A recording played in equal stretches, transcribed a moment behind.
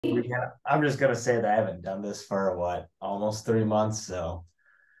I'm just gonna say that I haven't done this for what, almost 3 months, so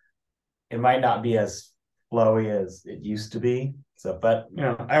it might not be as flowy as it used to be. So, but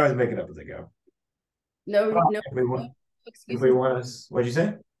I always make it up as I go. No, Well, no, if we no want, if we excuses. want to, what'd you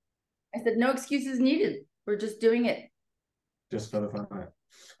say? I said no excuses needed. We're just doing it. Just for the fun of it.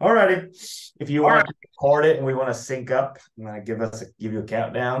 All righty. If you want to record it and we want to sync up, I'm gonna give you a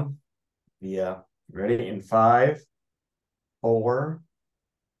countdown. Yeah, ready in 5, 4,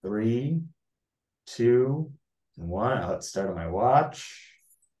 3, 2, 1. Let's start on my watch.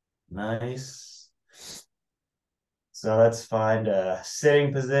 Nice. So let's find a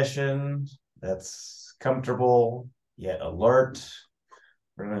sitting position that's comfortable yet alert.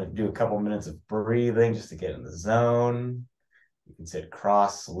 We're going to do a couple minutes of breathing just to get in the zone. You can sit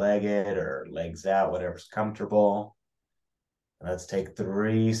cross-legged or legs out, whatever's comfortable. Let's take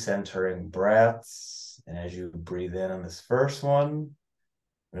 3 centering breaths. And as you breathe in on this first one,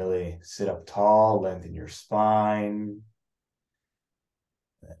 really sit up tall, lengthen your spine.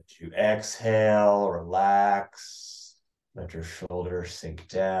 As you exhale, relax. Let your shoulders sink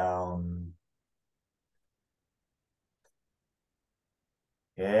down.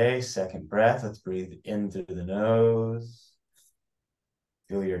 Okay, second breath. Let's breathe in through the nose.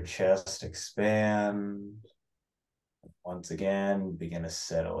 Feel your chest expand. Once again, begin to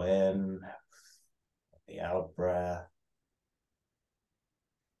settle in. The out breath.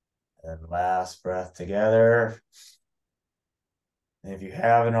 And last breath together. And if you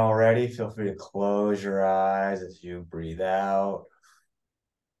haven't already, feel free to close your eyes as you breathe out.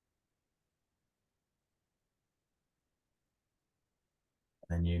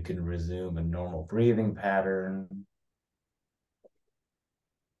 Then you can resume a normal breathing pattern.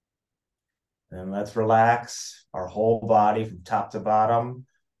 And let's relax our whole body from top to bottom.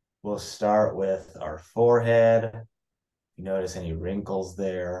 We'll start with our forehead. If you notice any wrinkles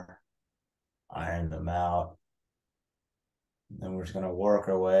there, iron them out. And then we're just going to work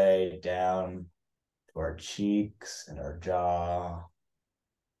our way down to our cheeks and our jaw.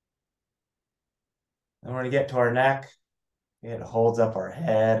 Then we're going to get to our neck. It holds up our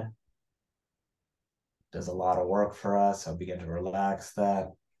head. Does a lot of work for us. So begin to relax that.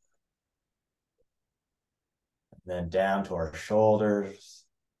 And then down to our shoulders.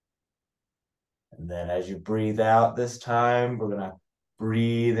 And then as you breathe out this time, we're going to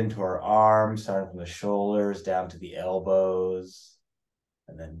breathe into our arms, starting from the shoulders down to the elbows,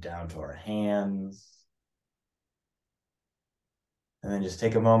 and then down to our hands. And then just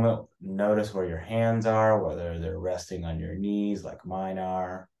take a moment, notice where your hands are, whether they're resting on your knees like mine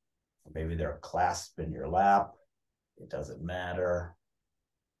are, or maybe they're clasped in your lap. It doesn't matter.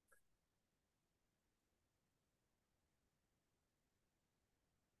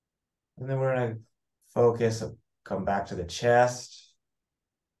 And then we're going to focus, come back to the chest.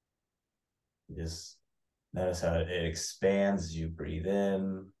 Just notice how it expands as you breathe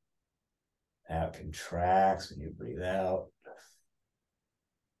in, how it contracts when you breathe out.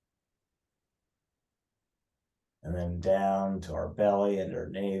 And then down to our belly and our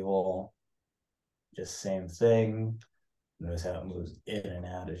navel. Just same thing. Notice how it moves in and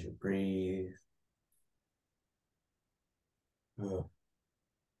out as you breathe. Okay,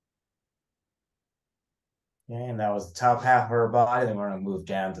 and that was the top half of our body. Then we're going to move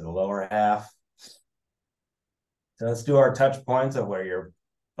down to the lower half. So let's do our touch points of where your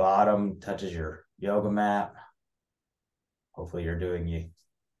bottom touches your yoga mat. Hopefully you're doing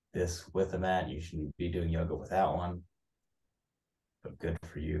this with a mat. You shouldn't be doing yoga without one. But good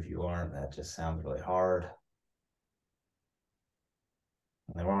for you if you aren't. That just sounds really hard.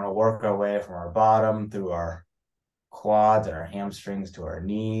 And then we're going to work our way from our bottom through our quads and our hamstrings to our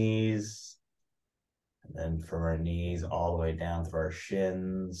knees. And then from our knees all the way down through our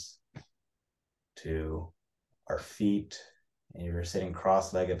shins to our feet. And if you're sitting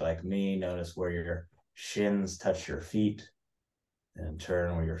cross-legged like me, notice where your shins touch your feet. And in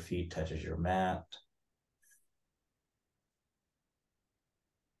turn, where your feet touches your mat.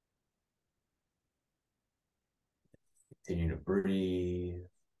 Continue to breathe.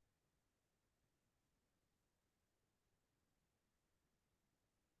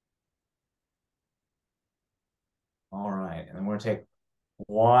 All right, and then we're gonna take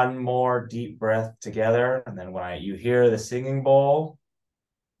one more deep breath together. And then when you hear the singing bowl,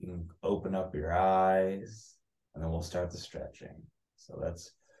 you can open up your eyes and then we'll start the stretching. So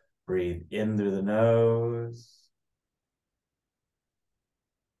let's breathe in through the nose.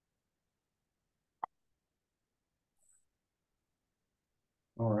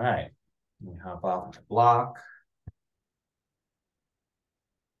 All right, we hop off the block.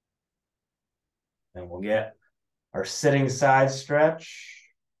 And we'll get our sitting side stretch.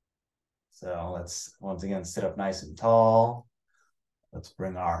 So let's once again sit up nice and tall. Let's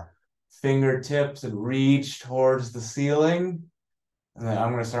bring our fingertips and reach towards the ceiling. And then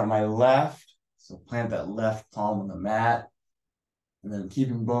I'm going to start my left. So plant that left palm on the mat. And then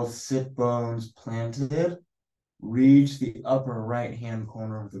keeping both sit bones planted, reach the upper right hand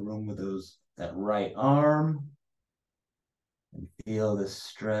corner of the room with that right arm. And feel this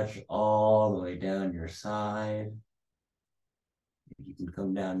stretch all the way down your side. If you can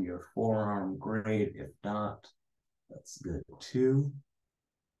come down your forearm, great. If not, that's good too.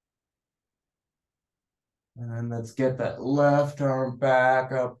 And then let's get that left arm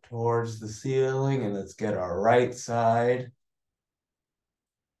back up towards the ceiling, and let's get our right side.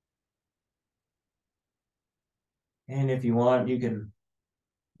 And if you want, you can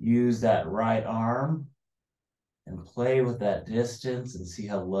use that right arm and play with that distance and see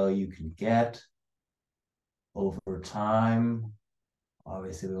how low you can get over time.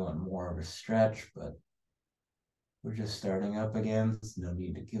 Obviously, we want more of a stretch, but we're just starting up again, so no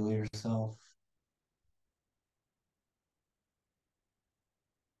need to kill yourself.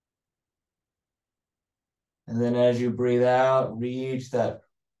 And then as you breathe out, reach that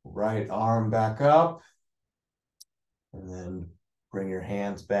right arm back up. And then bring your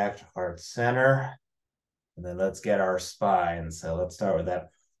hands back to heart center. And then let's get our spine. So let's start with that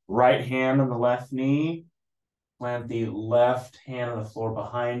right hand on the left knee. Plant the left hand on the floor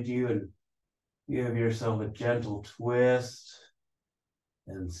behind you and give yourself a gentle twist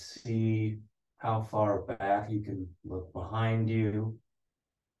and see how far back you can look behind you.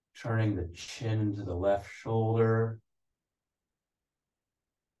 Turning the chin to the left shoulder.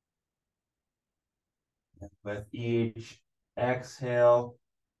 And with each exhale,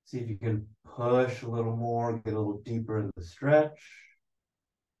 see if you can push a little more, get a little deeper in the stretch.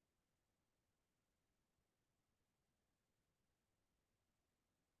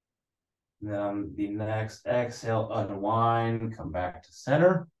 And then on the next exhale, unwind, come back to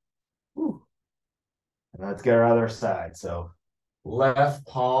center. Whew. And let's get our other side. So left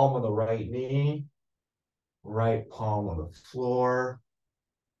palm on the right knee, right palm on the floor.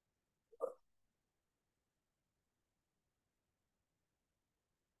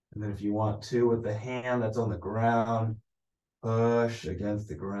 And then if you want to, with the hand that's on the ground, push against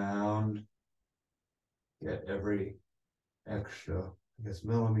the ground. Get every extra,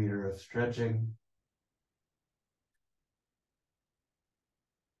 millimeter of stretching.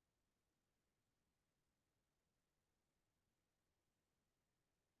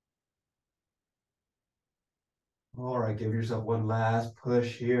 All right, give yourself one last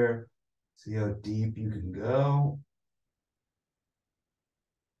push here. See how deep you can go.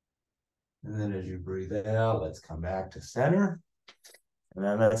 And then as you breathe out, let's come back to center. And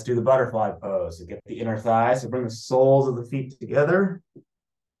then let's do the butterfly pose. So get the inner thighs. So bring the soles of the feet together.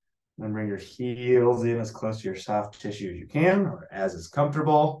 And bring your heels in as close to your soft tissue as you can, or as is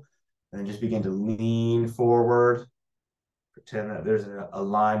comfortable. And then just begin to lean forward. Pretend that there's a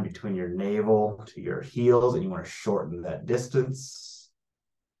line between your navel to your heels, and you want to shorten that distance.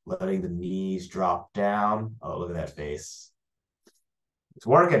 Letting the knees drop down. Oh, look at that face. It's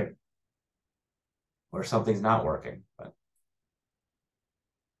working. Or something's not working. But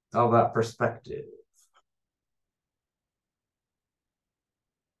it's all about perspective.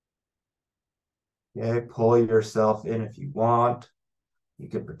 Okay, pull yourself in if you want. You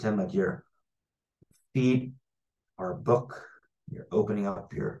could pretend like your feet are a book. You're opening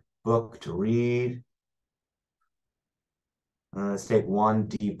up your book to read. Let's take one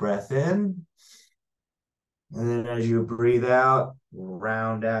deep breath in. And then as you breathe out,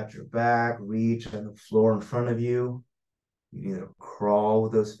 round out your back, reach on the floor in front of you. You can either crawl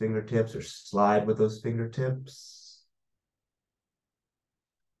with those fingertips or slide with those fingertips.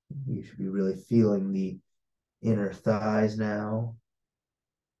 You should be really feeling the inner thighs now,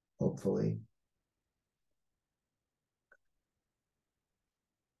 hopefully.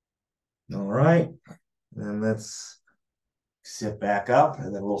 All right, then let's sit back up,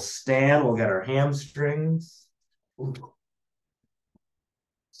 and then we'll stand. We'll get our hamstrings. Ooh.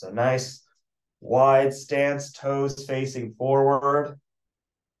 So nice wide stance, toes facing forward.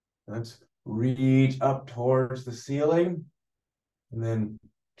 Let's reach up towards the ceiling, and then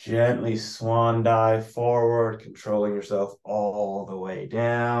gently swan dive forward, controlling yourself all the way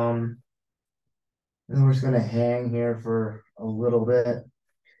down. And we're just going to hang here for a little bit.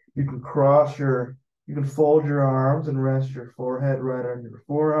 You can you can fold your arms and rest your forehead right on your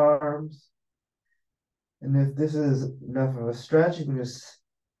forearms. And if this is enough of a stretch, you can just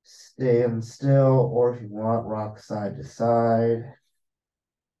stand still, or if you want, rock side to side.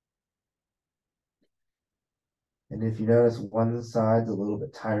 And if you notice one side's a little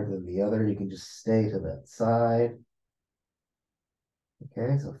bit tighter than the other, you can just stay to that side.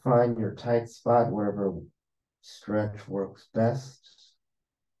 Okay, so find your tight spot wherever stretch works best.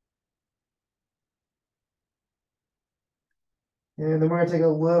 And then we're gonna take it a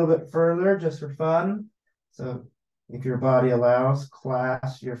little bit further just for fun. So if your body allows,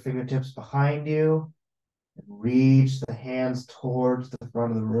 clasp your fingertips behind you and reach the hands towards the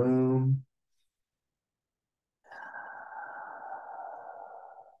front of the room.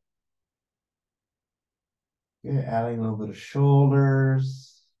 Good, adding a little bit of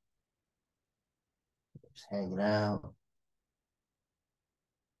shoulders, just hanging out.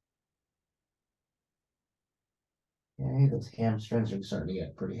 Okay, those hamstrings are starting to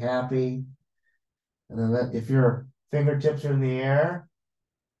get pretty happy. And then if your fingertips are in the air,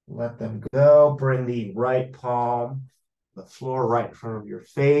 let them go. Bring the right palm, the floor right in front of your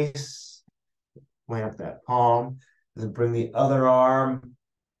face. Plant that palm. And then bring the other arm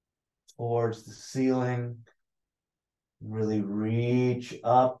towards the ceiling. Really reach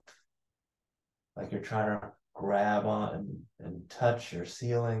up like you're trying to grab on and touch your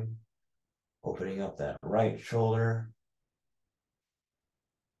ceiling. Opening up that right shoulder.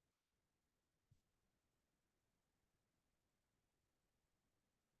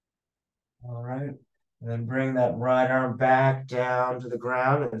 All right. And then bring that right arm back down to the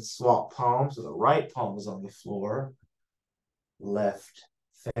ground and swap palms. So the right palm is on the floor. Left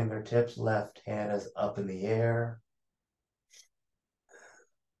fingertips, left hand is up in the air.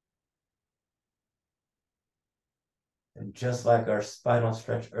 And just like our spinal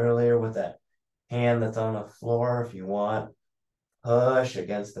stretch earlier with that hand that's on the floor, if you want, push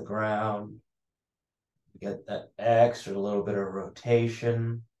against the ground. Get that extra little bit of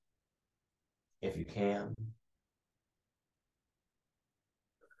rotation if you can.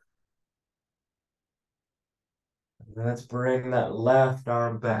 And let's bring that left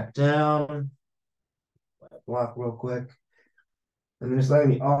arm back down. Block real quick. And then just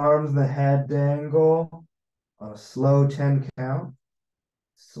letting the arms and the head dangle on a slow 10 count.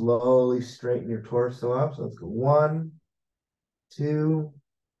 Slowly straighten your torso up. So let's go 1, 2,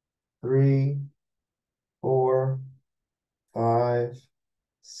 3, 4, 5,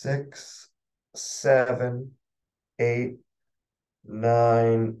 6, 7, 8,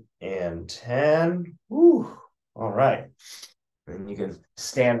 9, and 10. Whew. All right. And you can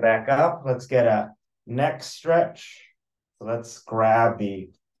stand back up. Let's get a neck stretch. So let's grab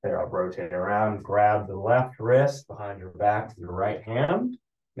there, I'll rotate around, grab the left wrist behind your back with your right hand,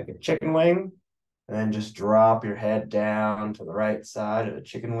 make a chicken wing, and then just drop your head down to the right side of the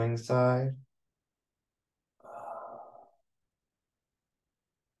chicken wing side.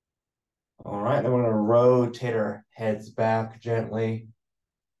 All right, then we're gonna rotate our heads back gently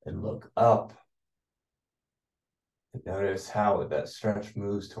and look up. And notice how that stretch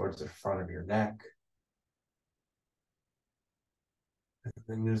moves towards the front of your neck. And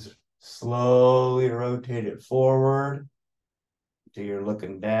then just slowly rotate it forward until you're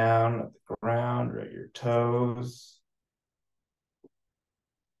looking down at the ground or at your toes.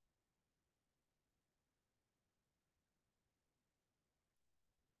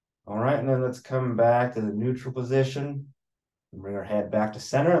 All right, and then let's come back to the neutral position and bring our head back to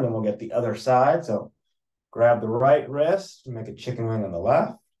center, and then we'll get the other side. So grab the right wrist, make a chicken wing on the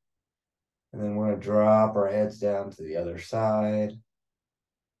left, and then we're going to drop our heads down to the other side.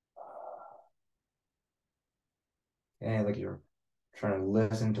 Okay, like you're trying to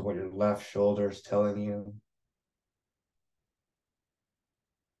listen to what your left shoulder is telling you.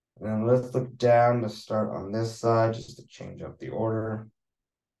 And then let's look down to start on this side, just to change up the order.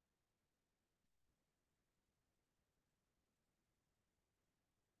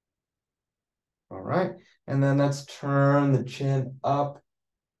 All right, and then let's turn the chin up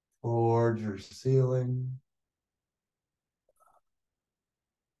towards your ceiling.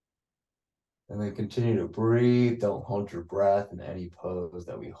 And then continue to breathe. Don't hold your breath in any pose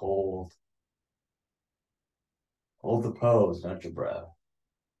that we hold. Hold the pose, not your breath.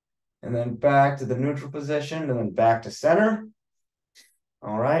 And then back to the neutral position, and then back to center.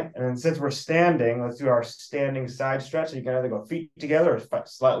 All right, and then since we're standing, let's do our standing side stretch. So you can either go feet together or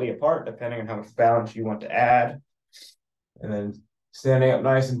slightly apart, depending on how much balance you want to add. And then standing up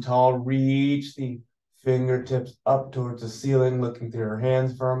nice and tall, reach the fingertips up towards the ceiling, looking through your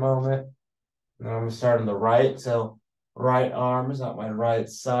hands for a moment. And then I'm gonna start on the right. So right arm is on my right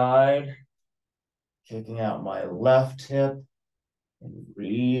side, kicking out my left hip and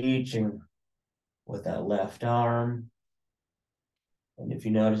reaching with that left arm. And if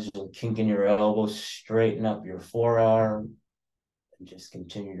you notice, you'll kink in your elbows, straighten up your forearm, and just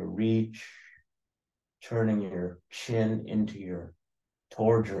continue to reach. turning your chin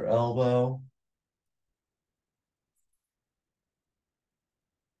towards your elbow.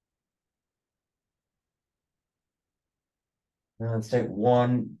 Now let's take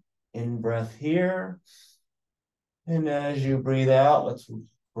one in breath here. And as you breathe out, let's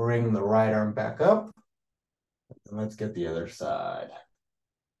bring the right arm back up. And let's get the other side.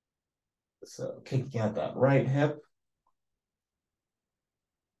 So kicking out that right hip.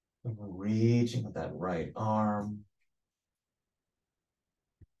 And we're reaching with that right arm.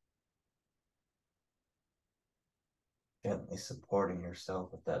 Gently supporting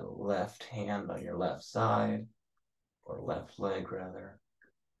yourself with that left hand on your left side, or left leg rather.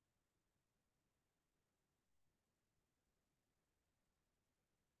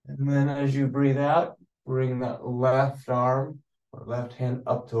 And then as you breathe out, bring that left arm or left hand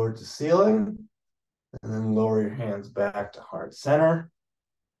up towards the ceiling, and then lower your hands back to heart center.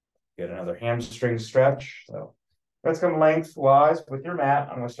 Get another hamstring stretch. So let's come lengthwise with your mat.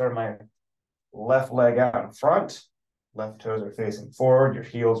 I'm going to start my left leg out in front. Left toes are facing forward. Your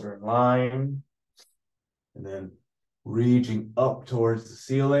heels are in line. And then reaching up towards the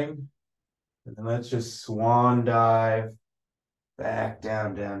ceiling. And then let's just swan dive back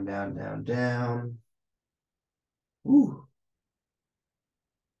down, down, down, down, down. Ooh.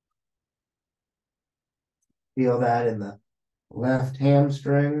 Feel that in the left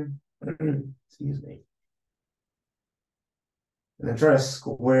hamstring. Excuse me. And then try to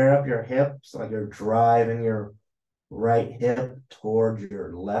square up your hips like you're driving your right hip towards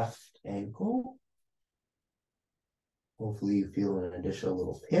your left ankle. Hopefully you feel an additional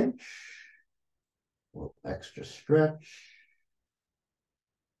little pinch, a little extra stretch.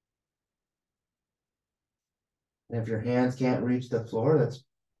 And if your hands can't reach the floor, that's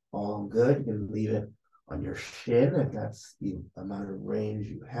all good. You can leave it on your shin if that's the amount of range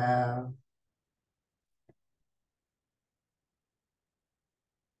you have.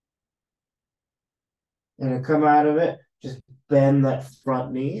 And to come out of it, just bend that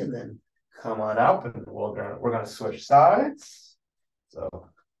front knee and then come on up, and we're gonna switch sides. So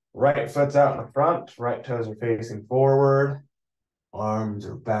right foot's out in the front, right toes are facing forward, arms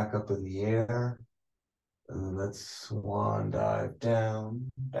are back up in the air. And then let's swan dive down,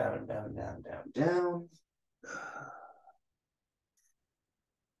 down, down, down, down, down.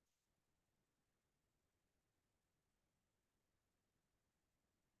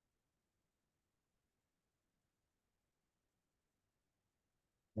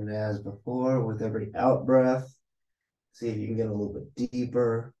 And as before, with every out breath, see if you can get a little bit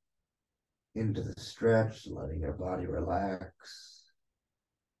deeper into the stretch, letting your body relax.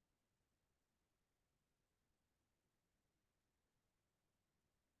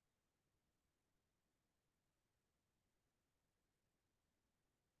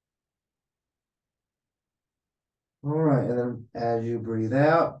 All right, and then as you breathe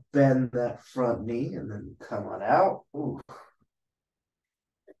out, bend that front knee and then come on out. Ooh.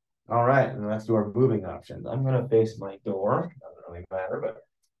 All right, and let's do our moving options. I'm going to face my door. Doesn't really matter, but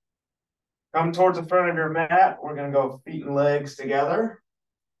come towards the front of your mat. We're going to go feet and legs together.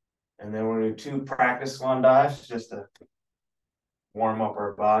 And then we're going to do 2 practice swan dives just to warm up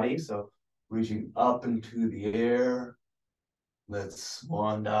our body. So reaching up into the air. Let's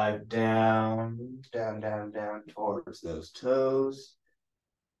swan dive down, down, down, down towards those toes.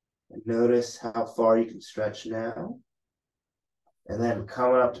 And notice how far you can stretch now. And then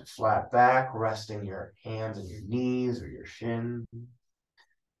coming up to flat back, resting your hands on your knees or your shin.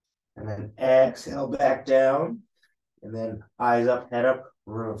 And then exhale back down. And then eyes up, head up,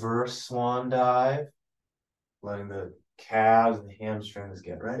 reverse swan dive. Letting the calves and the hamstrings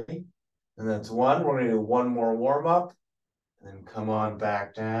get ready. And that's 1. We're going to do 1 more warm up. And then come on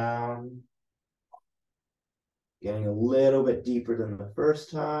back down. Getting a little bit deeper than the first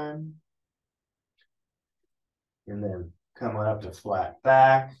time. And then come on up to flat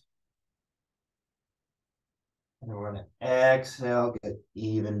back. And we're going to exhale, get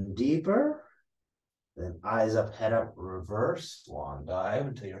even deeper. Then eyes up, head up, reverse swan dive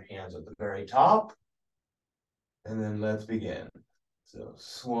until your hands are at the very top. And then let's begin. So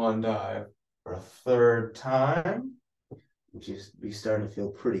swan dive for a 3rd time, which is be starting to feel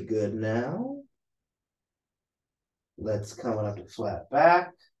pretty good now. Let's come on up to flat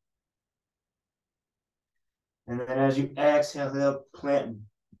back. And then as you exhale, plant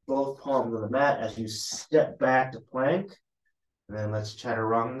both palms on the mat as you step back to plank. And then let's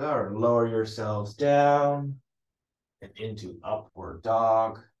chaturanga, or lower yourselves down and into upward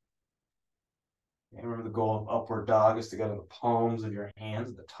dog. And remember, the goal of upward dog is to get to the palms of your hands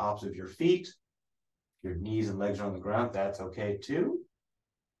and the tops of your feet. If your knees and legs are on the ground, that's okay too.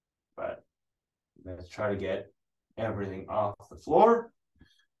 But Let's try to get everything off the floor.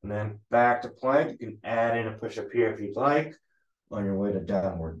 And then back to plank. You can add in a push-up here if you'd like on your way to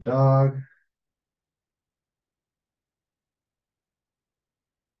downward dog.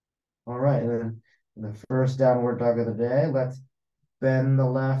 All right, and then in the first downward dog of the day, let's bend the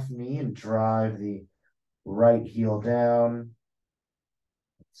left knee and drive the right heel down.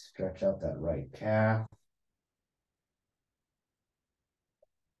 Stretch out that right calf.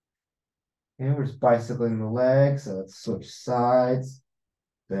 And we're just bicycling the leg, so let's switch sides.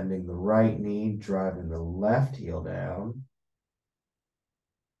 Bending the right knee, driving the left heel down.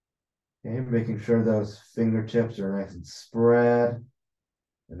 Okay, making sure those fingertips are nice and spread.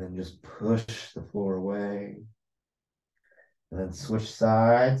 And then just push the floor away. And then switch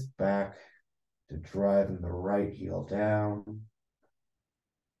sides, back to driving the right heel down.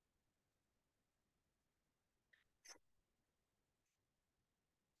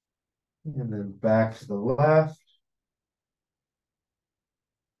 And then back to the left.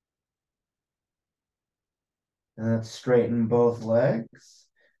 And let's straighten both legs.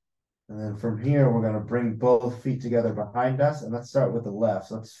 And then from here, we're going to bring both feet together behind us. And let's start with the left.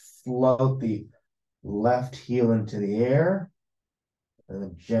 So let's float the left heel into the air. And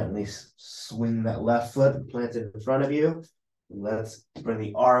then gently swing that left foot and plant it in front of you. And let's bring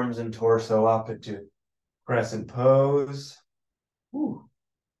the arms and torso up into crescent pose. Whew.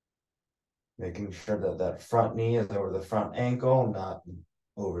 Making sure that that front knee is over the front ankle, not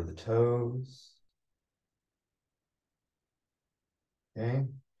over the toes. Okay.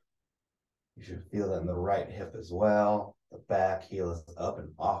 You should feel that in the right hip as well. The back heel is up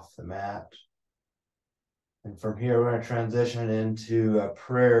and off the mat. And from here, we're going to transition into a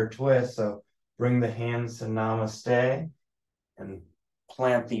prayer twist. So bring the hands to namaste and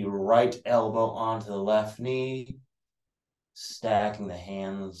plant the right elbow onto the left knee, stacking the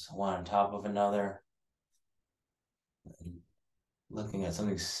hands one on top of another. And looking at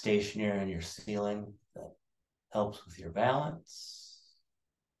something stationary in your ceiling that helps with your balance.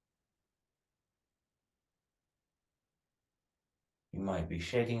 You might be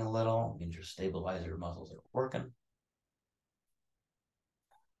shaking a little, means your stabilizer muscles are working.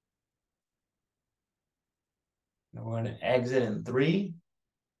 And we're going to exit in 3,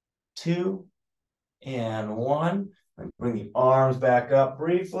 2, and 1. And bring the arms back up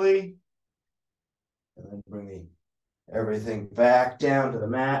briefly. And then bring everything back down to the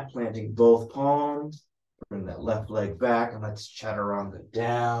mat, planting both palms. Bring that left leg back and let's chaturanga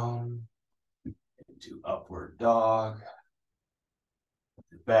down into upward dog.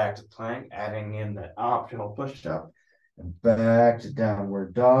 Back to plank, adding in the optional push-up, and back to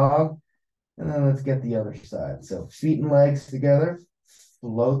downward dog. And then let's get the other side. So feet and legs together,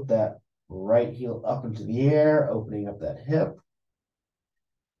 float that right heel up into the air, opening up that hip.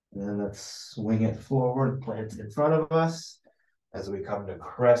 And then let's swing it forward, plant it in front of us as we come to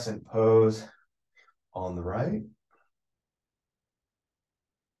crescent pose on the right.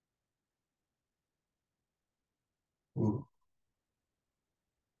 Ooh.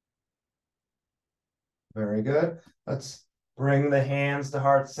 Very good. Let's bring the hands to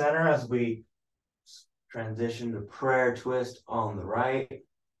heart center as we transition to prayer twist on the right.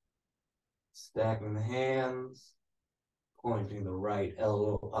 Stacking the hands, pointing the right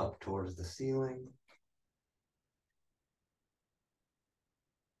elbow up towards the ceiling.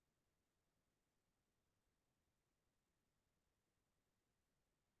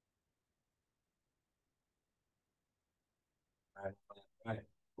 Right.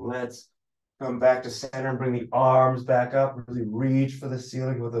 Let's come back to center and bring the arms back up. Really reach for the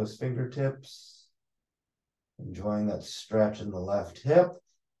ceiling with those fingertips. Enjoying that stretch in the left hip.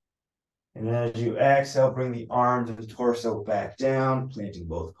 And as you exhale, bring the arms and torso back down, planting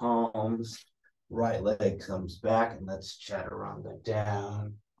both palms. Right leg comes back, and let's chaturanga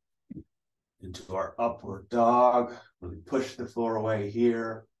down into our upward dog. Really push the floor away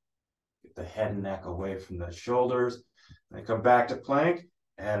here. Get the head and neck away from the shoulders. And then come back to plank,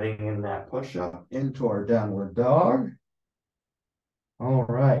 adding in that push-up into our downward dog. All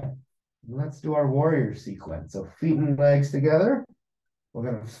right, let's do our warrior sequence. So feet and legs together. We're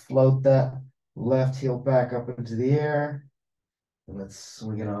going to float that left heel back up into the air. And let's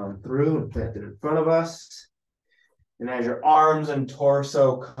swing it on through and plant it in front of us. And as your arms and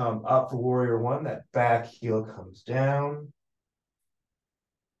torso come up for warrior one, that back heel comes down.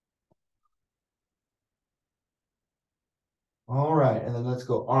 All right, and then let's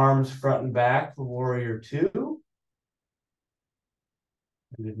go arms front and back for warrior two.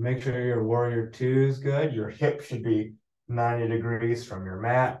 And make sure your warrior two is good. Your hip should be 90 degrees from your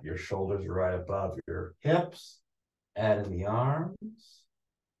mat. Your shoulders are right above your hips. Add in the arms.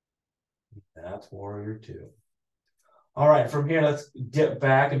 That's warrior two. All right, from here, let's dip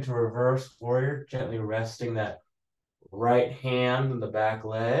back into reverse warrior, gently resting that right hand on the back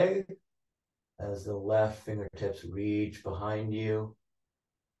leg as the left fingertips reach behind you.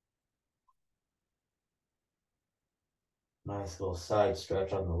 Nice little side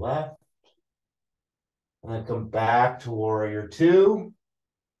stretch on the left. And then come back to warrior two.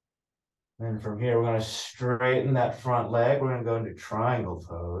 And from here, we're going to straighten that front leg. We're going to go into triangle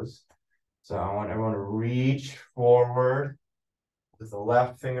pose. So I want everyone to reach forward with the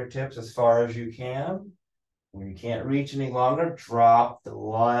left fingertips as far as you can. When you can't reach any longer, drop the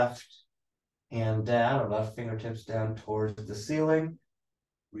left hand down or left fingertips down towards the ceiling,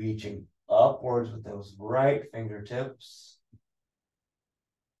 reaching upwards with those right fingertips.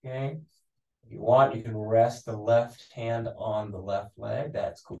 Okay. If you want, you can rest the left hand on the left leg.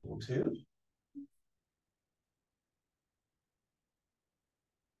 That's cool too.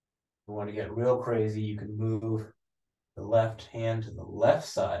 If you want to get real crazy, you can move the left hand to the left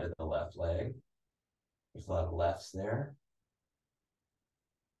side of the left leg. There's a lot of lefts there.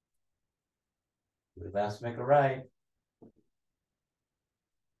 Do the best to make a right.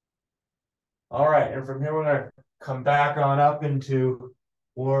 All right, and from here, we're going to come back on up into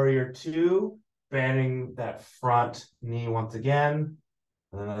warrior two, bending that front knee once again.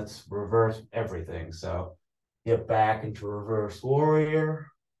 And then let's reverse everything. So get back into reverse warrior.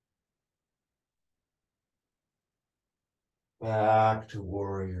 Back to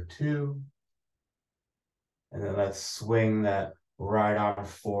warrior two. And then let's swing that right arm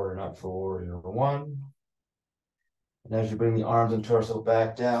forward and up for warrior one. And as you bring the arms and torso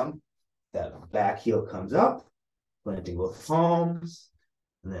back down, that back heel comes up, planting both palms,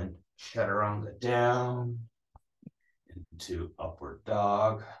 and then chaturanga down into upward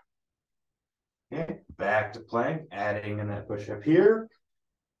dog. Okay, back to plank, adding in that push up here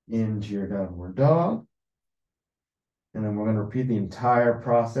into your downward dog. And then we're going to repeat the entire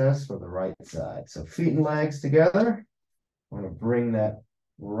process for the right side. So feet and legs together. We're going to bring that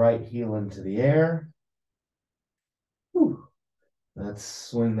right heel into the air. Whew. Let's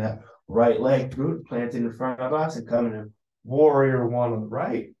swing that right leg through, planting in front of us and coming in warrior one on the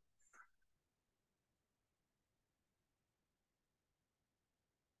right.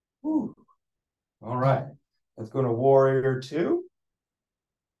 Whew. All right, let's go to warrior two.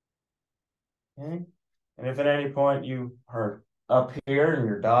 Okay. And if at any point you are up here and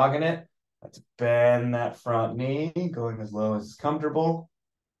you're dogging it, let's bend that front knee, going as low as comfortable.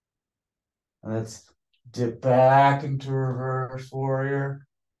 And let's dip back into reverse warrior.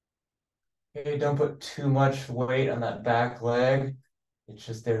 Okay, don't put too much weight on that back leg. It's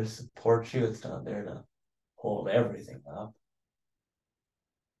just there to support you. It's not there to hold everything up.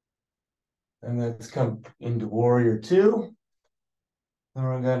 And let's come into warrior two. Then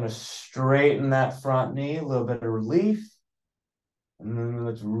we're going to straighten that front knee, a little bit of relief. And then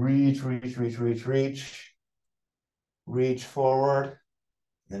let's reach, reach, reach, reach, reach. Reach forward.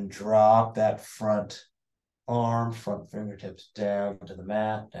 Then drop that front arm, front fingertips down to the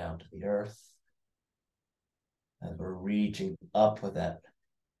mat, down to the earth. As we're reaching up with that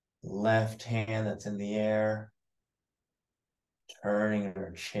left hand that's in the air. Turning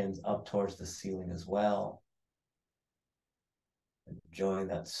our chins up towards the ceiling as well. Enjoying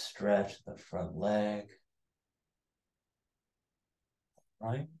that stretch of the front leg.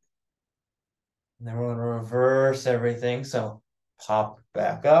 Right? And then we're going to reverse everything. So pop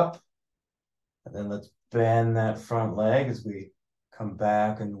back up. And then let's bend that front leg as we come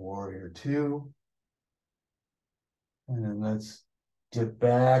back in warrior two. And then let's dip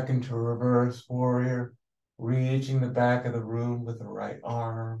back into reverse warrior, reaching the back of the room with the right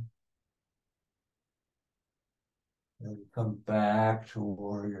arm. And come back to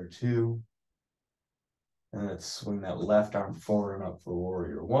warrior two. And let's swing that left arm forward and up for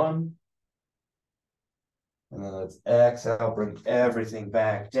warrior one. And then let's exhale, bring everything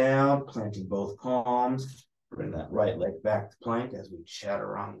back down, planting both palms. Bring that right leg back to plank as we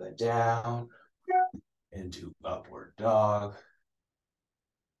chaturanga down into upward dog.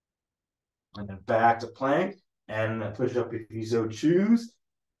 And then back to plank. And push up if you so choose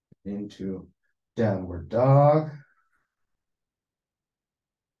into downward dog.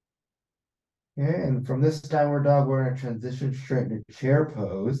 Okay, and from this downward dog, we're going to transition straight into chair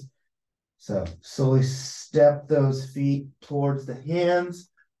pose. So slowly step those feet towards the hands,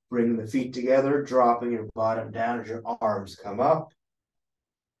 bring the feet together, dropping your bottom down as your arms come up.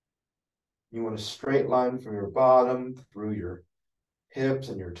 You want a straight line from your bottom through your hips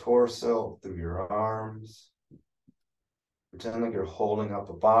and your torso, through your arms. Pretend like you're holding up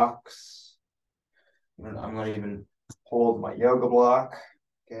a box. I'm going to even hold my yoga block,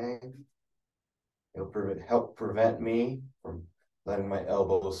 okay? It'll help prevent me from letting my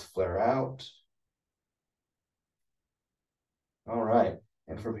elbows flare out. All right.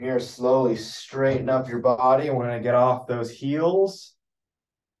 And from here, slowly straighten up your body. We're going to get off those heels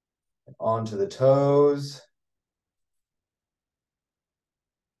onto the toes.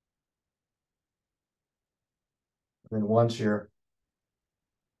 And then once your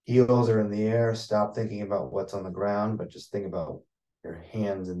heels are in the air, stop thinking about what's on the ground, but just think about your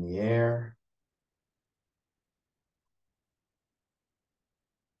hands in the air.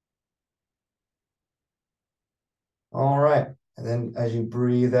 All right. And then as you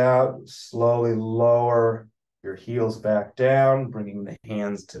breathe out, slowly lower your heels back down, bringing the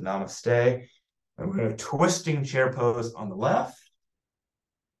hands to namaste. And we're going to twisting chair pose on the left.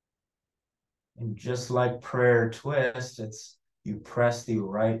 And just like prayer twist, it's you press the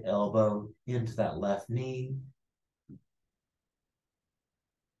right elbow into that left knee.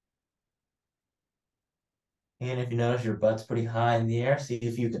 And if you notice your butt's pretty high in the air, see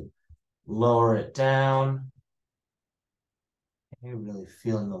if you can lower it down. You're really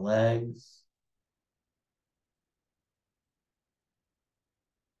feeling the legs.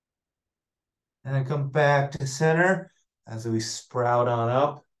 And then come back to center as we sprout on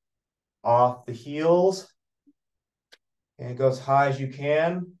up off the heels. And go as high as you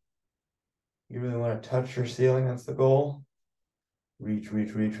can. You really want to touch your ceiling. That's the goal. Reach,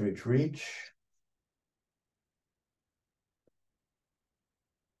 reach, reach, reach, reach.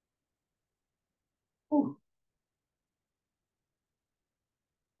 Whew.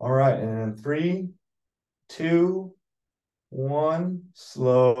 All right, and then 3, 2, 1.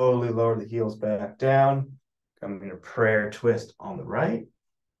 Slowly lower the heels back down. Coming to prayer twist on the right.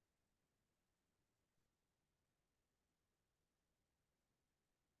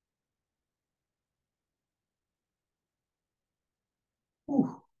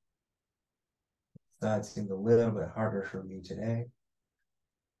 Whew. That seems a little bit harder for me today.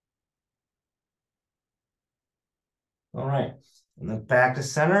 All right, and then back to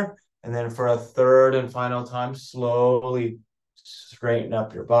center. And then for a third and final time, slowly straighten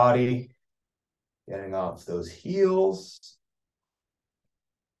up your body, getting off those heels.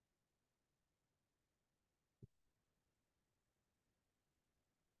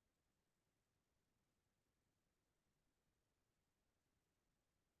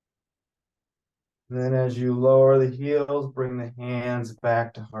 And then as you lower the heels, bring the hands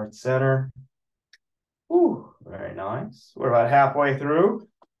back to heart center. Ooh, very nice. We're about halfway through.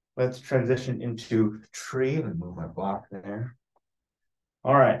 Let's transition into tree. Let me move my block there.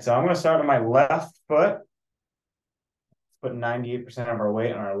 All right, so I'm going to start on my left foot. Let's put 98% of our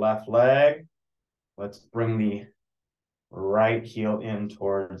weight on our left leg. Let's bring the right heel in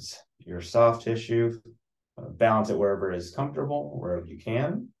towards your soft tissue. Balance it wherever is comfortable, wherever you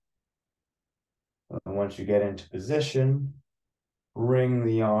can. And once you get into position, bring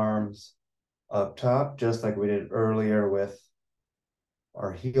the arms up top, just like we did earlier with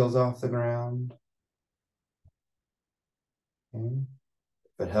our heels off the ground. Okay.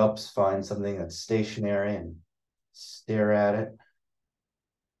 If it helps, find something that's stationary and stare at it.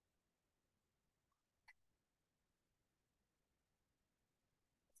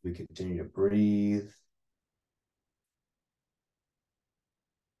 We continue to breathe.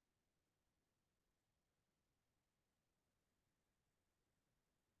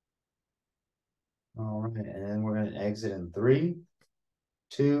 All right, and then we're going to exit in 3,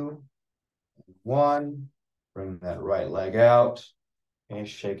 2, 1. Bring that right leg out. Okay,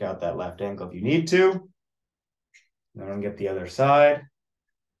 shake out that left ankle if you need to. Then I'm going to get the other side.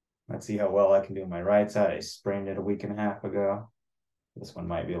 Let's see how well I can do on my right side. I sprained it a week and a half ago. This one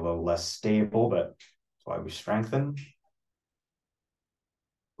might be a little less stable, but that's why we strengthen.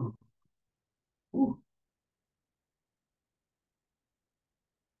 Ooh. Ooh.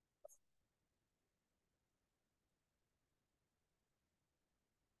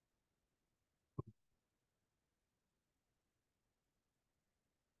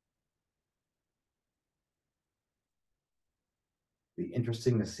 Be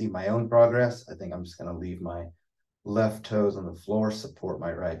interesting to see my own progress. I think I'm just going to leave my left toes on the floor, support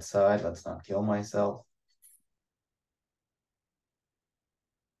my right side. Let's not kill myself.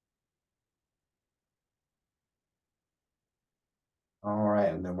 All right,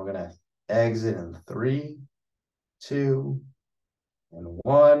 and then we're going to exit in 3, 2, and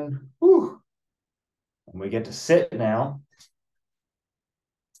 1. Whew. And we get to sit now.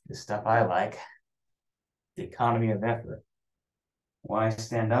 The stuff I like, the economy of effort. Why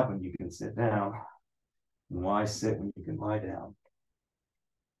stand up when you can sit down? And why sit when you can lie down?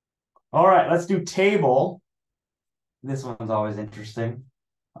 All right, let's do table. This one's always interesting.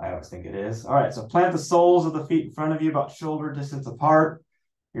 I always think it is. All right, so plant the soles of the feet in front of you, about shoulder distance apart.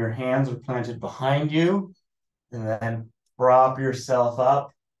 Your hands are planted behind you. And then prop yourself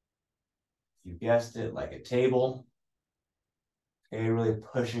up. You guessed it, like a table. Okay, really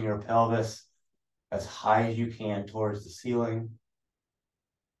pushing your pelvis as high as you can towards the ceiling.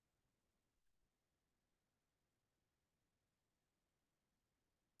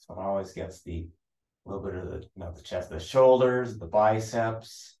 So it always gets the little bit of the, the chest, the shoulders, the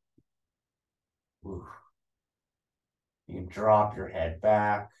biceps. Ooh. You can drop your head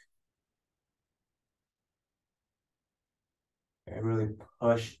back. And really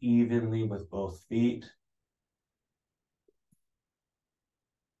push evenly with both feet.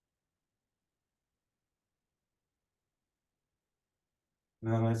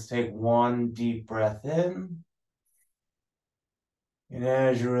 And then let's take one deep breath in. And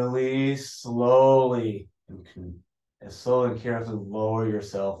as you release, slowly and carefully lower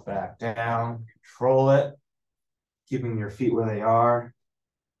yourself back down. Control it, keeping your feet where they are.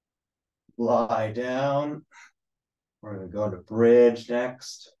 Lie down. We're going to go into bridge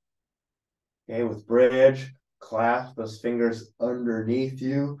next. Okay, with bridge, clasp those fingers underneath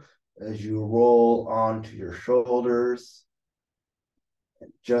you as you roll onto your shoulders.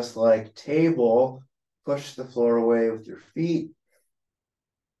 And just like table, push the floor away with your feet.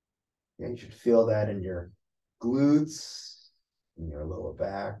 And you should feel that in your glutes, in your lower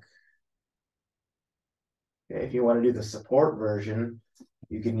back. Okay, if you want to do the support version,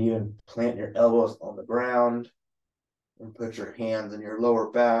 you can even plant your elbows on the ground and put your hands in your lower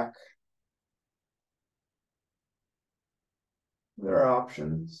back. There are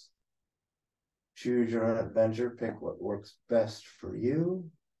options. Choose your own adventure. Pick what works best for you.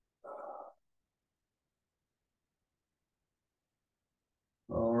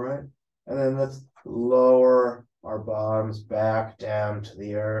 All right. And then let's lower our bottoms back down to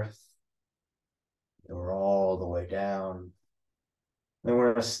the earth. And we're all the way down. Then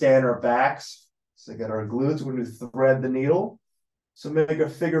we're going to stand our backs. So get our glutes. We're going to thread the needle. So make a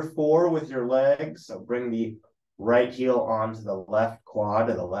figure four with your legs. So bring the right heel onto the left quad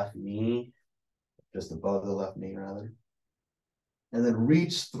to the left knee, just above the left knee rather. And then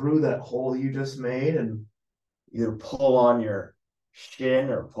reach through that hole you just made and either pull on your shin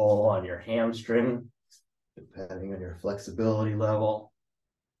or pull on your hamstring, depending on your flexibility level.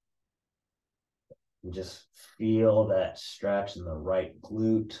 And just feel that stretch in the right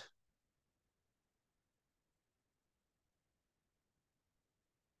glute.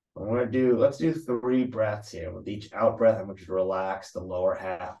 Let's do 3 breaths here. With each out breath, I want you to relax the lower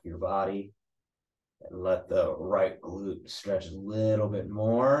half of your body and let the right glute stretch a little bit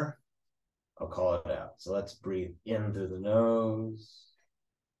more. I'll call it out. So let's breathe in through the nose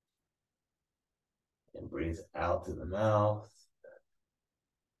and breathe out through the mouth.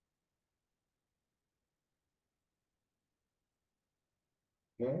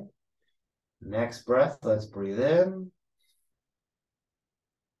 Okay. Next breath, let's breathe in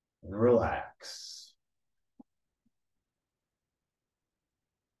and relax.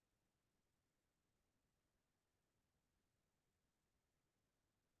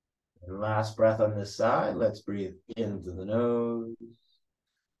 And last breath on this side, let's breathe in through the nose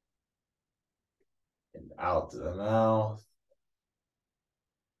and out through the mouth.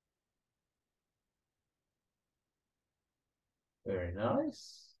 Very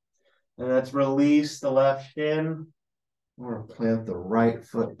nice. And let's release the left shin. We're going to plant the right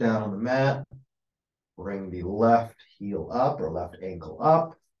foot down on the mat. Bring the left heel up or left ankle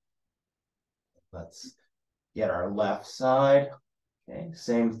up. Let's get our left side. Okay,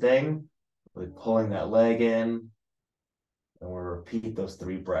 same thing. We're pulling that leg in, and we'll repeat those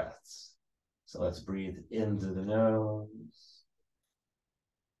 3 breaths. So let's breathe in through the nose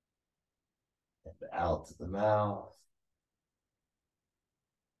and out to the mouth.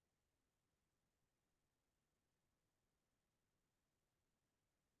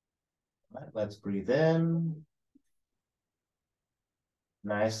 All right, let's breathe in.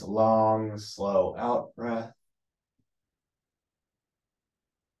 Nice, long, slow out breath.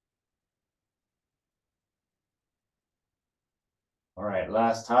 All right,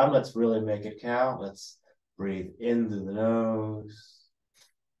 last time, let's really make it count. Let's breathe in through the nose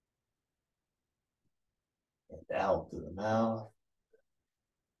and out through the mouth.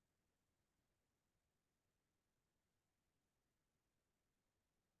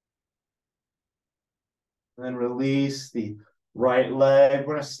 And then release the right leg.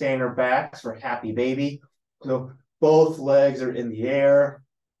 We're going to stay on our backs for happy baby. So both legs are in the air.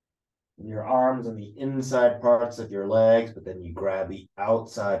 And your arms on the inside parts of your legs, but then you grab the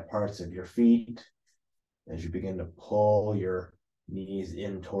outside parts of your feet as you begin to pull your Knees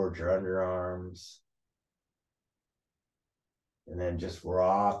in towards your underarms. And then just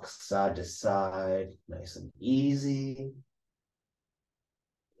rock side to side, nice and easy.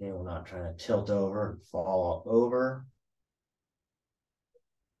 Okay, we're not trying to tilt over and fall over.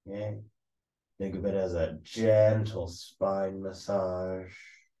 Okay, think of it as a gentle spine massage.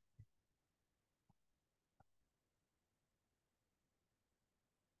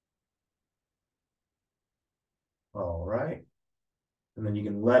 All right. And then you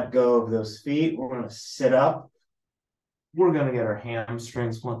can let go of those feet. We're going to sit up. We're going to get our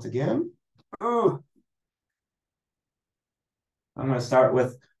hamstrings once again. Oh, I'm going to start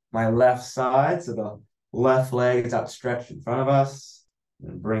with my left side. So the left leg is outstretched in front of us.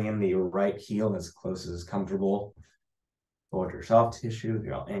 And bring in the right heel as close as comfortable towards your soft tissue.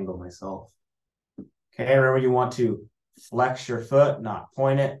 Here, I'll angle myself. Okay, remember you want to flex your foot, not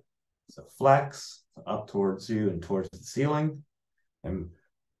point it. So flex up towards you and towards the ceiling. And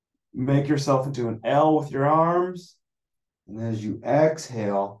make yourself into an L with your arms. And as you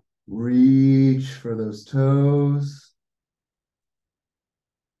exhale, reach for those toes.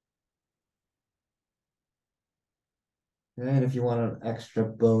 And if you want an extra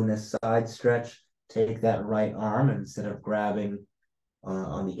bonus side stretch, take that right arm and instead of grabbing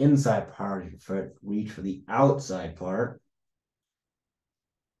on the inside part of your foot, reach for the outside part.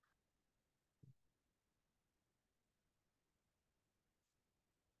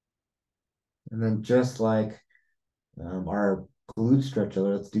 And then just like our glute stretch,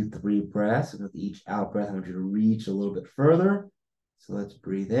 let's do 3 breaths. And with each out breath, I want you to reach a little bit further. So let's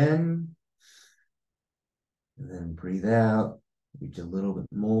breathe in. And then breathe out. Reach a little bit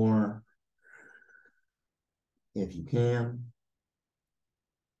more if you can.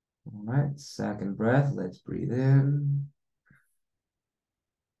 All right, second breath. Let's breathe in.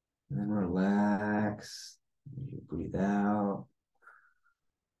 And then relax. You breathe out.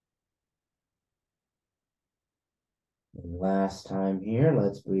 And last time here,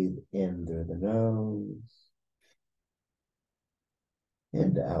 let's breathe in through the nose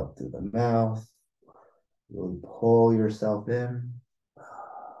and out through the mouth. Really pull yourself in.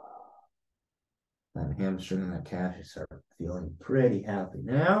 That hamstring and that calf, you start feeling pretty happy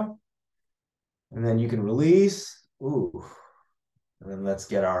now. And then you can release. Ooh. And then let's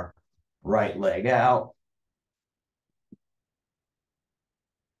get our right leg out.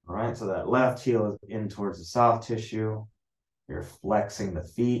 All right, so that left heel is in towards the soft tissue. You're flexing the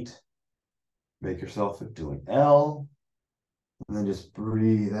feet. Make yourself into an L. And then just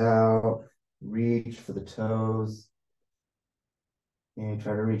breathe out. Reach for the toes. And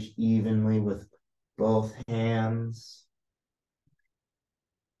try to reach evenly with both hands.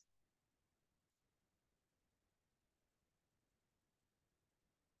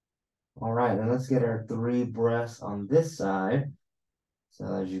 All right, then let's get our 3 breaths on this side. So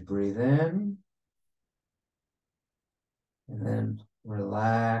as you breathe in, and then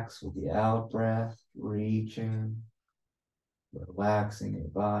relax with the out breath, reaching, relaxing your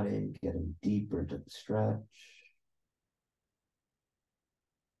body, getting deeper into the stretch.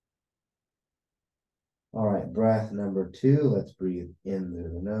 All right, breath number 2, let's breathe in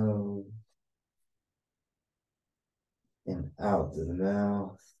through the nose and out through the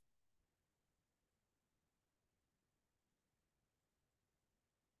mouth.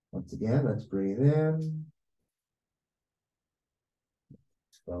 Once again, let's breathe in.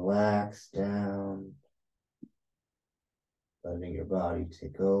 Relax down, letting your body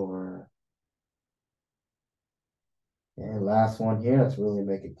take over. And last one here, let's really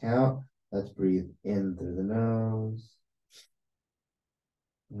make it count. Let's breathe in through the nose.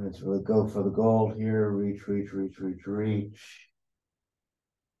 And let's really go for the gold here. Reach, reach, reach, reach, reach.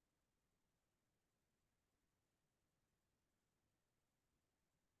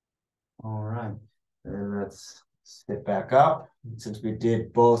 All right. And let's sit back up. Since we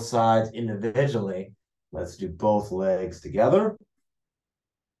did both sides individually, let's do both legs together.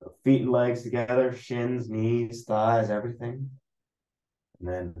 So feet and legs together, shins, knees, thighs, everything. And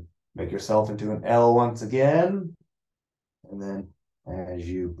then make yourself into an L once again. And then as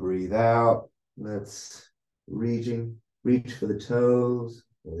you breathe out, let's reach for the toes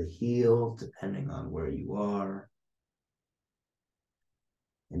or the heel, depending on where you are.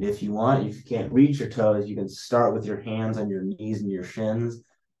 And if you want, if you can't reach your toes, you can start with your hands on your knees and your shins,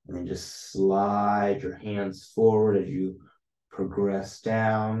 and then just slide your hands forward as you progress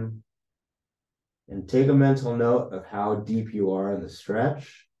down. And take a mental note of how deep you are in the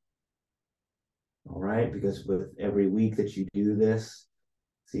stretch. All right, because with every week that you do this,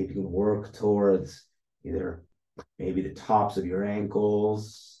 see if you can work towards either maybe the tops of your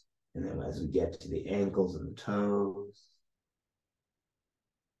ankles, and then as we get to the ankles and the toes.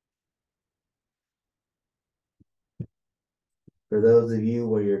 For those of you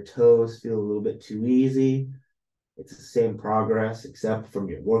where your toes feel a little bit too easy, it's the same progress, except from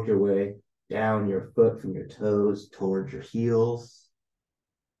your work your way down your foot from your toes towards your heels.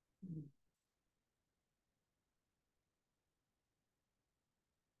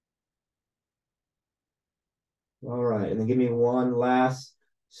 All right, and then give me one last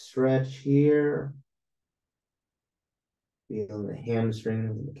stretch here. Feeling the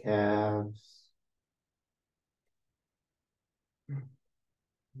hamstrings and the calves.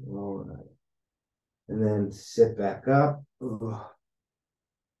 All right. And then sit back up. Ugh.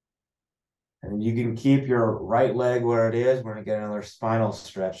 And you can keep your right leg where it is. We're gonna get another spinal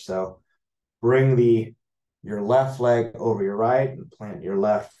stretch. So bring your left leg over your right and plant your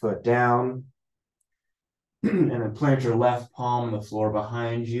left foot down. And then plant your left palm on the floor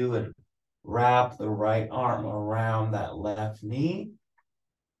behind you and wrap the right arm around that left knee.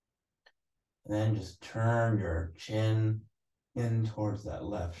 And then just turn your chin in towards that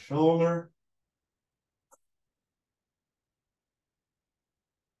left shoulder.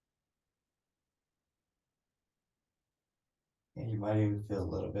 And you might even feel a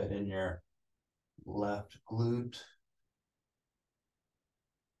little bit in your left glute.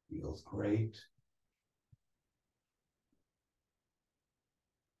 Feels great.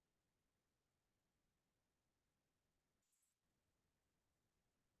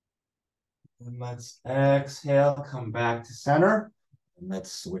 And let's exhale, come back to center. And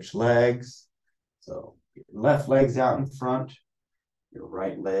let's switch legs. So your left leg's out in front. Your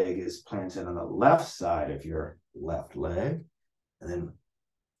right leg is planted on the left side of your left leg. And then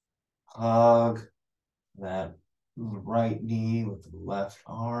hug that right knee with the left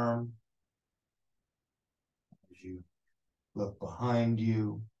arm. As you look behind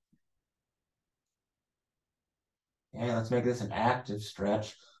you. And let's make this an active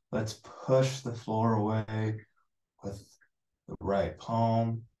stretch. Let's push the floor away with the right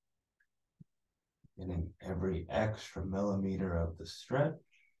palm, getting every extra millimeter of the stretch.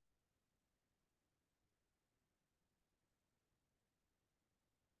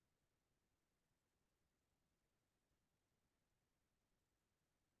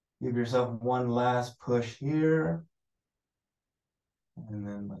 Give yourself one last push here. And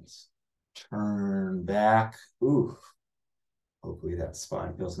then let's turn back. Ooh, hopefully that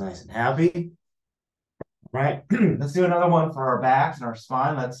spine feels nice and happy. All right, let's do another one for our backs and our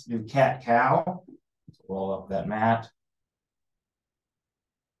spine. Let's do cat-cow. Roll up that mat.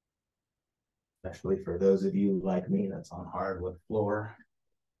 Especially for those of you like me that's on hardwood floor.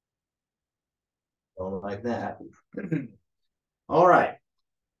 Don't like that. All right.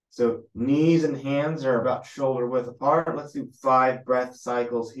 So knees and hands are about shoulder width apart. Let's do 5 breath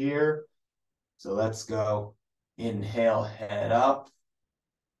cycles here. So let's go. Inhale, head up,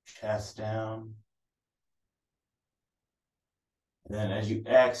 chest down. And then as you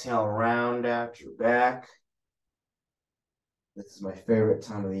exhale, round out your back. This is my favorite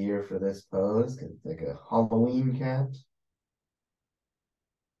time of the year for this pose because it's like a Halloween cat.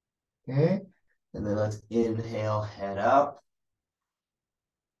 Okay. And then let's inhale, head up.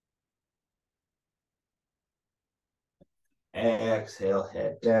 Exhale,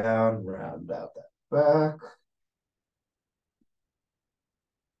 head down, round out that back.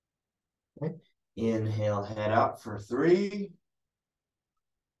 Okay. Inhale, head up for 3.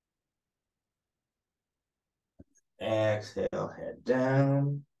 Exhale, head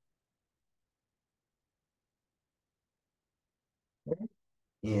down. Okay.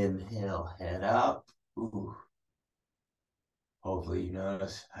 Inhale, head up. Ooh. Hopefully you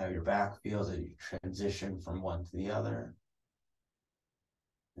notice how your back feels as you transition from one to the other.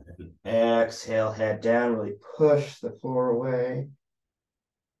 And exhale, head down, really push the floor away.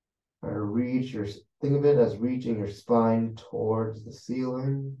 Try to reach your, think of it as reaching your spine towards the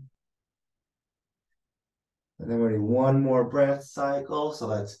ceiling. And then we're doing one more breath cycle. So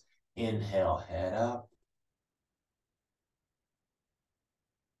let's inhale, head up.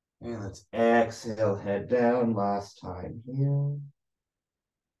 And let's exhale, head down, last time here. And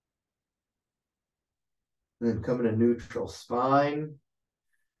then come into neutral spine.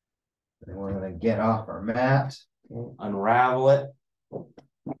 And we're gonna get off our mat, unravel it.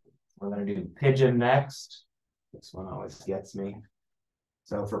 We're gonna do pigeon next. This one always gets me.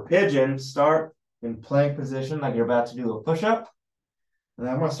 So for pigeon, start in plank position like you're about to do a push-up. And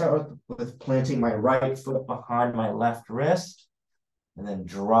then I'm gonna start with planting my right foot behind my left wrist. And then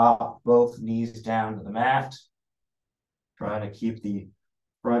drop both knees down to the mat. Trying to keep the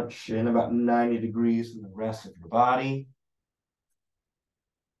front shin about 90 degrees from the rest of your body.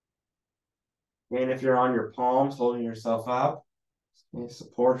 And if you're on your palms, holding yourself up,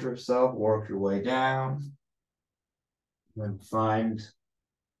 support yourself, work your way down. And find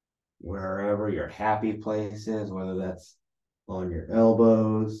wherever your happy place is, whether that's on your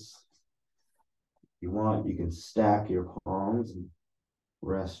elbows. If you want, you can stack your palms and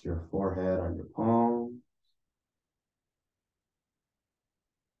rest your forehead on your palm.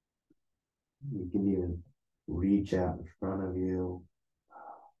 You can even reach out in front of you.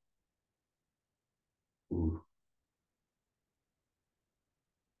 Ooh.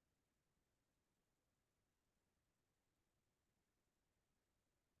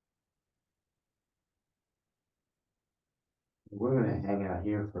 We're going to hang out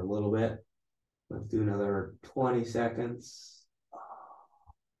here for a little bit. Let's do another 20 seconds.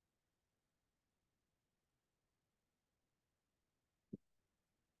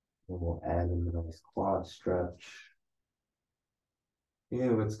 And we'll add in a nice quad stretch.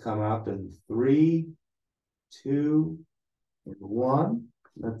 And let's come up in 3, 2, and 1.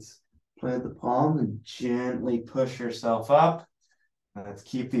 Let's plant the palm and gently push yourself up. Let's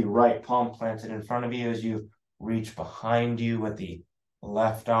keep the right palm planted in front of you as you reach behind you with the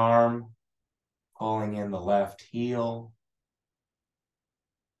left arm, pulling in the left heel.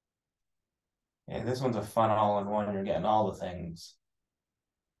 And this one's a fun all-in-one. You're getting all the things.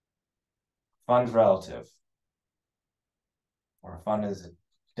 Fun's relative. Or fun is a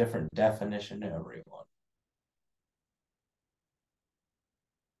different definition to everyone.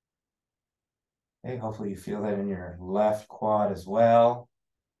 Okay, hopefully you feel that in your left quad as well.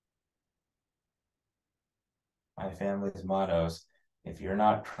 My family's mottos: if you're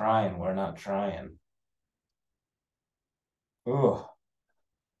not trying, we're not trying. Ooh,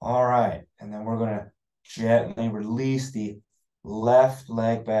 all right. And then we're gonna gently release the left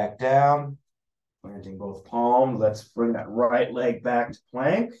leg back down, planting both palms. Let's bring that right leg back to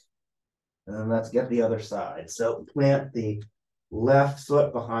plank. And then let's get the other side. So plant the left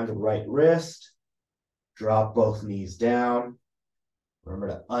foot behind the right wrist. Drop both knees down. Remember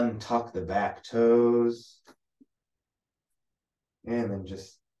to untuck the back toes. And then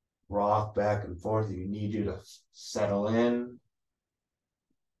just rock back and forth. If you need you to settle in.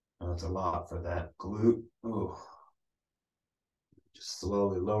 That's a lot for that glute. Ooh. Just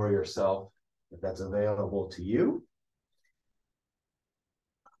slowly lower yourself if that's available to you.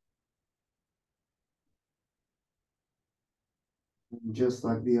 And just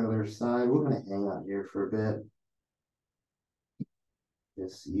like the other side, we're going to hang out here for a bit.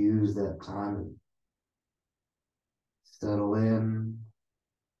 Just use that time and settle in,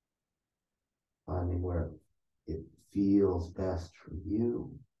 finding where it feels best for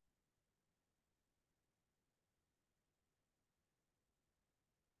you.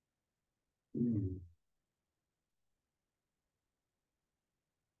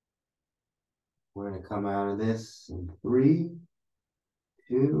 We're going to come out of this in 3,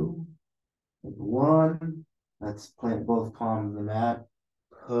 2, and 1. Let's plant both palms on the mat.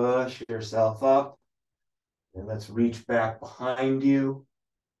 Push yourself up. And let's reach back behind you.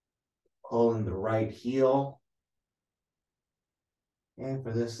 Pulling the right heel. And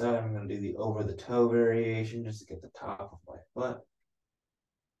for this side, I'm going to do the over the toe variation just to get the top of my foot.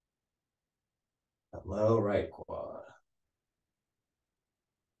 That low right quad.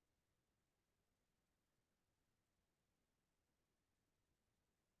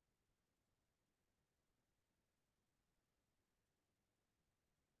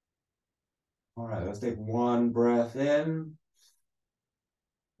 All right, let's take one breath in.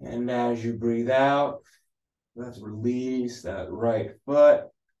 And as you breathe out, let's release that right foot.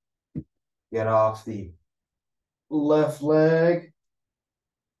 Get off the left leg.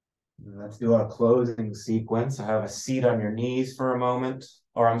 And let's do our closing sequence. So have a seat on your knees for a moment.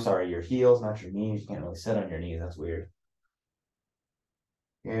 Or I'm sorry, your heels, not your knees. You can't really sit on your knees. That's weird.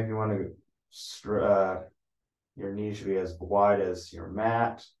 And if you want to, your knees should be as wide as your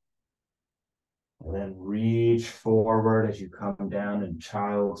mat. And then reach forward as you come down in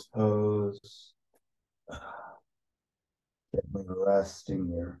child's pose. Gently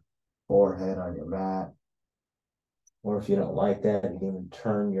resting your forehead on your mat. Or if you don't like that, you can even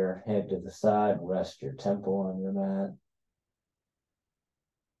turn your head to the side, rest your temple on your mat.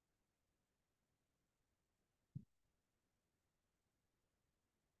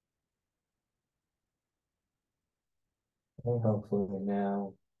 And hopefully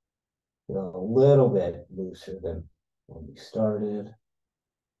now feel a little bit looser than when we started.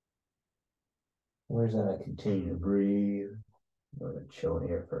 Where's that? I continue to breathe. I'm going to chill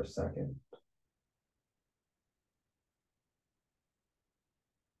here for a second.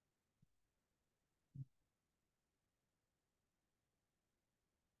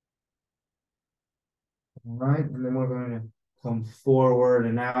 All right, and then we're going to come forward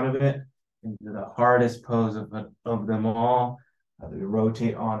and out of it. into the hardest pose of them all. As we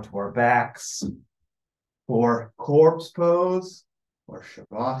rotate onto our backs for corpse pose or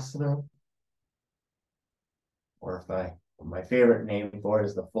shavasana, or if I, my favorite name for it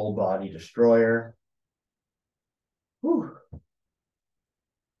is the full body destroyer. Whew.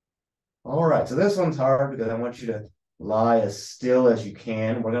 All right, so this one's hard because I want you to lie as still as you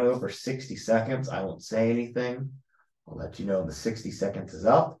can. We're gonna go for 60 seconds. I won't say anything. I'll let you know the 60 seconds is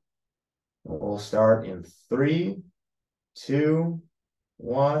up. We'll start in 3, 2,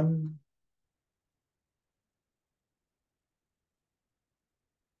 1.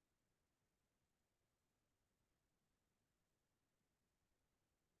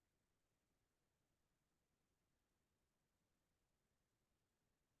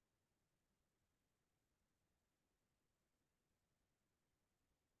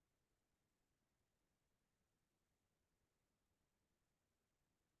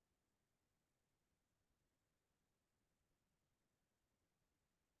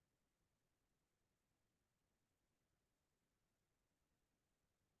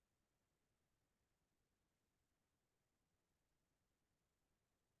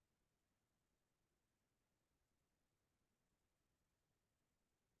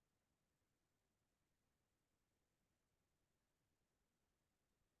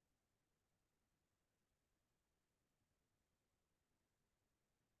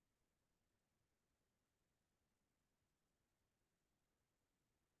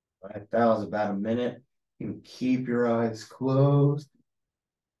 All right, that was about a minute. You can keep your eyes closed.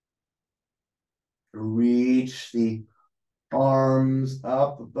 Reach the arms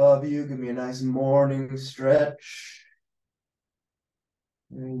up above you. Give me a nice morning stretch.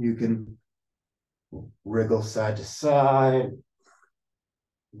 And you can wriggle side to side.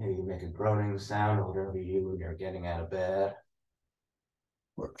 Maybe you make a groaning sound or whatever you do when you're getting out of bed.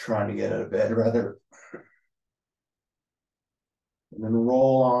 Or trying to get out of bed, rather. And then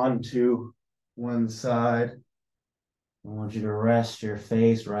roll on to one side. I want you to rest your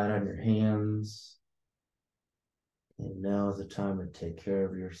face right on your hands. And now is the time to take care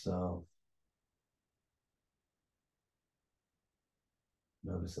of yourself.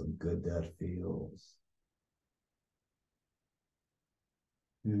 Notice how good that feels.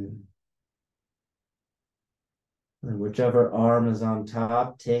 And whichever arm is on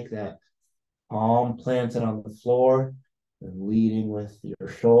top, take that palm planted on the floor and leading with your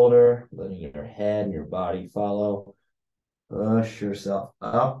shoulder, letting your head and your body follow. Push yourself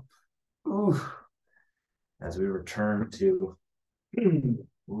up. Ooh. As we return to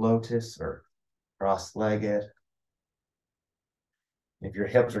lotus or cross-legged. If your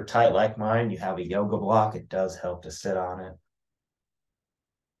hips are tight like mine, you have a yoga block. It does help to sit on it.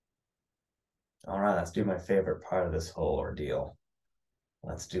 All right, let's do my favorite part of this whole ordeal.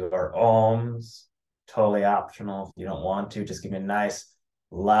 Let's do our ohms. Totally optional. If you don't want to, just give me a nice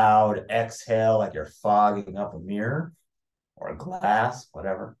loud exhale like you're fogging up a mirror or a glass,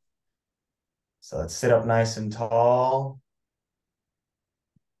 whatever. So let's sit up nice and tall.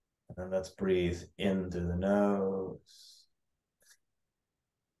 And then let's breathe in through the nose.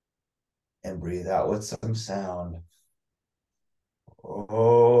 And breathe out with some sound.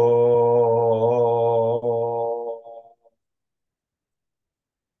 Oh.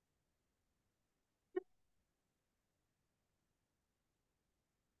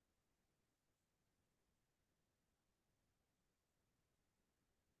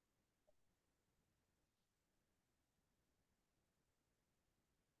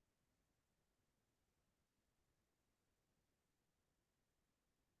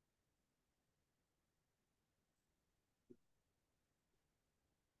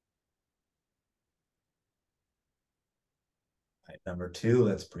 Right, number 2,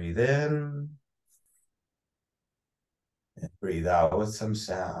 let's breathe in and breathe out with some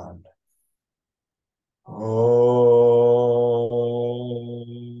sound. Oh.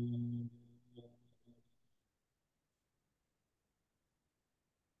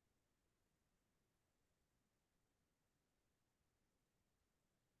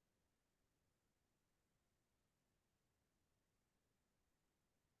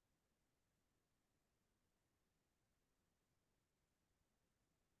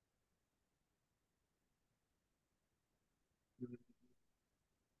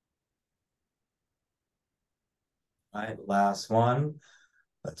 All right, last one.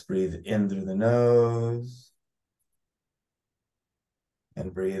 Let's breathe in through the nose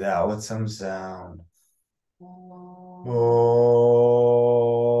and breathe out with some sound. Oh.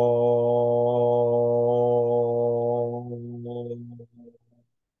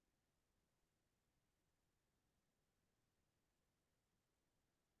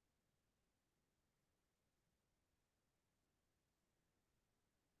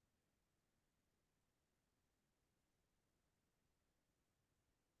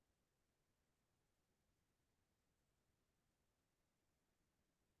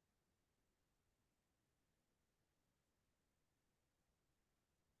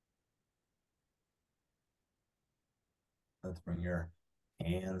 Let's bring your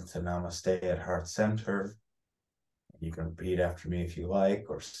hands to Namaste at heart center. You can repeat after me if you like,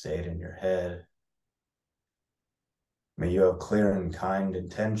 or say it in your head. May you have clear and kind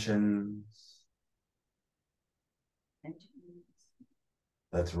intentions.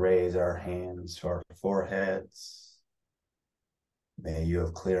 Let's raise our hands to our foreheads. May you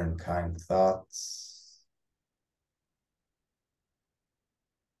have clear and kind thoughts.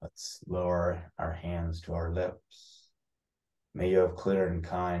 Let's lower our hands to our lips. May you have clear and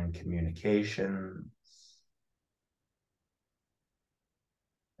kind communications.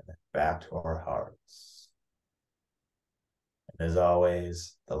 And back to our hearts. And as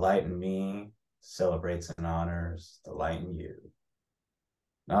always, the light in me celebrates and honors the light in you.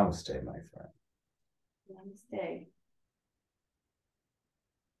 Namaste, my friend. Namaste.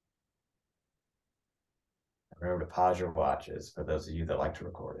 Remember to pause your watches for those of you that like to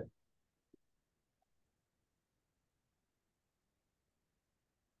record it.